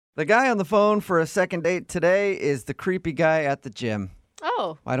The guy on the phone for a second date today is the creepy guy at the gym.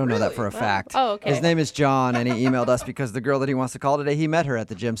 Oh. I don't know that for a fact. Oh, okay. His name is John, and he emailed us because the girl that he wants to call today, he met her at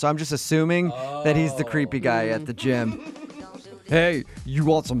the gym. So I'm just assuming that he's the creepy guy at the gym. Hey, you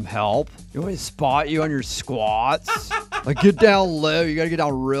want some help? You want me to spot you on your squats? Like, get down low. You got to get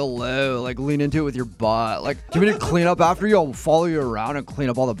down real low. Like, lean into it with your butt. Like, do you want me to clean up after you? I'll follow you around and clean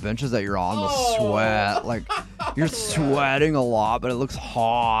up all the benches that you're on with sweat. Like, you're sweating a lot, but it looks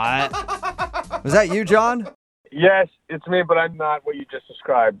hot. Was that you, John? Yes, it's me, but I'm not what you just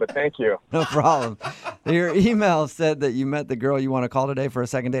described, but thank you. No problem. Your email said that you met the girl you want to call today for a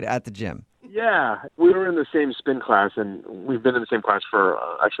second date at the gym. Yeah, we were in the same spin class, and we've been in the same class for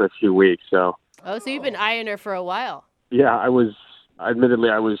actually a few weeks, so. Oh, so you've been eyeing her for a while. Yeah, I was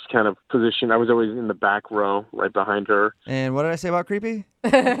kind of positioned. I was always in the back row, right behind her. And what did I say about creepy?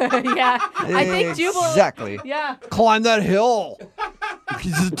 Yeah, I think Jubal. Exactly. Yeah. Climb that hill.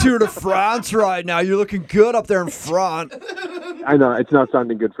 He's a Tour de France right now. You're looking good up there in front. I know, it's not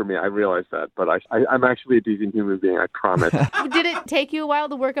sounding good for me. I realize that, but I'm actually a decent human being, I promise. Did it take you a while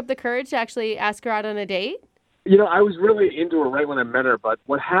to work up the courage to actually ask her out on a date? You know, I was really into her right when I met her, but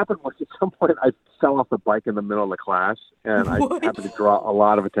what happened was at some point I fell off the bike in the middle of the class, and I happened to draw a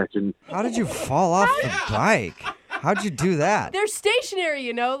lot of attention. How did you fall off the bike? How'd you do that? They're stationary,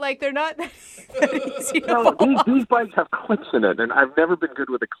 you know, like they're not easy to No, fall. these bikes have clips in it, and I've never been good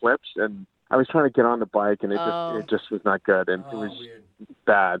with the clips, and I was trying to get on the bike, and it just was not good, and it was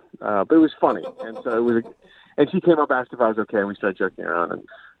bad, but it was funny, and so it was. And she came up, asked if I was okay, and we started joking around, and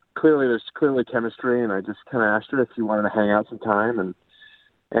there's clearly chemistry, and I just kind of asked her if she wanted to hang out sometime,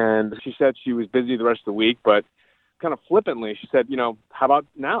 and she said she was busy the rest of the week, but kind of flippantly, she said, how about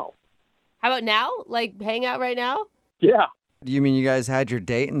now? How about now? Like hang out right now? Yeah. Do you mean you guys had your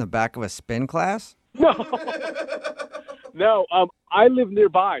date in the back of a spin class? No. No, I live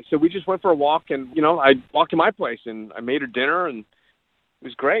nearby, so we just went for a walk, and, I walked to my place, and I made her dinner, and it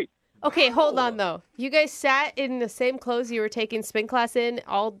was great. Okay, hold on, though. You guys sat in the same clothes you were taking spin class in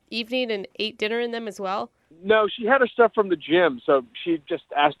all evening and ate dinner in them as well? No, she had her stuff from the gym, so she just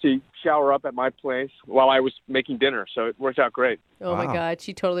asked to shower up at my place while I was making dinner, so it worked out great. Oh, Wow. my God.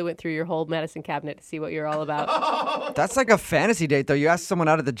 She totally went through your whole medicine cabinet to see what you're all about. That's like a fantasy date, though. You ask someone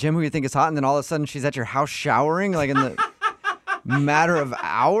out at the gym who you think is hot, and then all of a sudden she's at your house showering, like in the matter of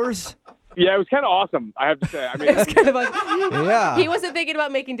hours? Yeah, it was kind of awesome, I have to say. I mean, It's kind of like, Yeah. he wasn't thinking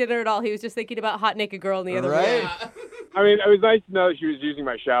about making dinner at all. He was just thinking about hot naked girl in the other Right? room. I mean, it was nice to know that she was using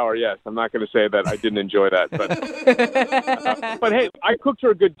my shower, yes. I'm not going to say that I didn't enjoy that. But hey, I cooked her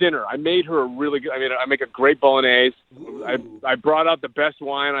a good dinner. I made her a really good, I make a great bolognese. I brought out the best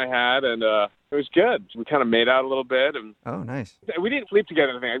wine I had, and it was good. We kind of made out a little bit. And Oh, nice. we didn't sleep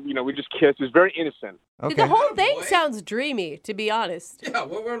together. We just kissed. It was very innocent. Okay. The whole thing sounds dreamy, to be honest. Yeah,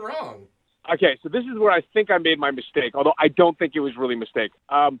 what went wrong? Okay, so this is where I think I made my mistake, although I don't think it was really a mistake.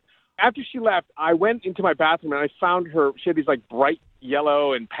 After she left, I went into my bathroom, and I found she had these, like, bright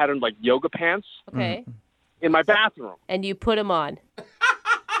yellow and patterned, like, yoga pants Okay. in my bathroom. And you put them on.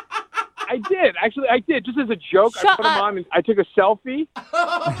 I did. Actually, I did. Just as a joke, I Shut put them up. on, and I took a selfie.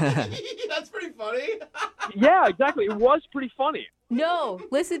 That's pretty funny. Yeah, exactly. It was pretty funny. No,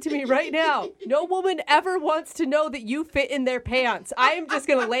 listen to me right now. No woman ever wants to know that you fit in their pants. I am just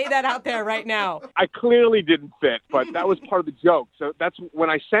going to lay that out there right now. I clearly didn't fit, but that was part of the joke. So that's when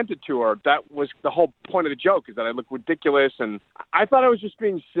I sent it to her. That was the whole point of the joke, is that I look ridiculous, and I thought I was just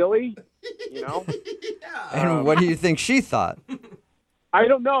being silly, And what do you think she thought? I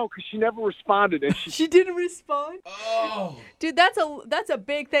don't know, because she never responded, and She didn't respond? Oh. Dude, that's a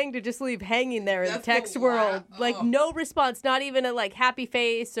big thing to just leave hanging there in the That's text the world. la- Like, oh. no response, not even a, like, happy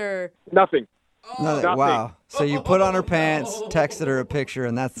face or... nothing. No, Nothing. wow. So you put on her pants, texted her a picture,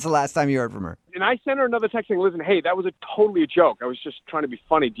 and that's the last time you heard from her. And I sent her another text saying, listen, hey, that was totally a joke. I was just trying to be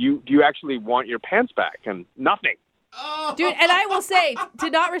funny. Do you actually want your pants back? And nothing. Dude, and I will say, to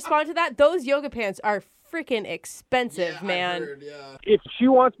not respond to that, those yoga pants are freaking expensive, Yeah, man. I heard, yeah. If she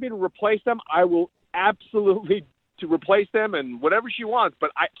wants me to replace them, I will absolutely to replace them and whatever she wants,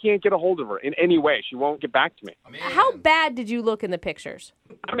 but I can't get a hold of her in any way. She won't get back to me. Man. How bad did you look in the pictures?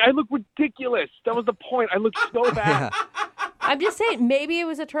 I mean, I look ridiculous. That was the point. I look so bad. Yeah. I'm just saying, maybe it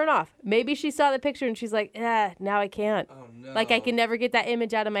was a turnoff. Maybe she saw the picture and she's like, now I can't. Oh, no. Like, I can never get that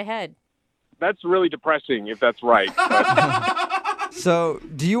image out of my head. That's really depressing if that's right. But So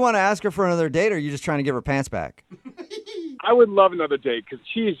do you want to ask her for another date, or are you just trying to give her pants back? I would love another date because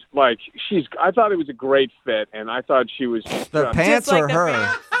I thought it was a great fit, and I thought she was The pants like or the her?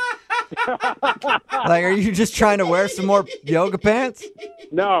 pants. Like, are you just trying to wear some more yoga pants?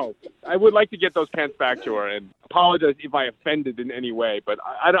 No, I would like to get those pants back to her and apologize if I offended in any way, but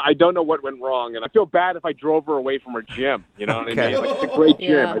I don't know what went wrong, and I feel bad if I drove her away from her gym. You know what I mean? Like, it's a great gym.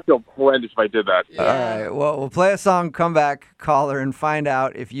 Yeah. I feel horrendous if I did that. All right. Well, we'll play a song, come back, call her, and find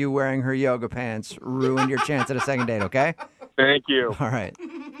out if you wearing her yoga pants ruined your chance at a second date, okay? Thank you. All right.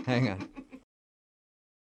 Hang on.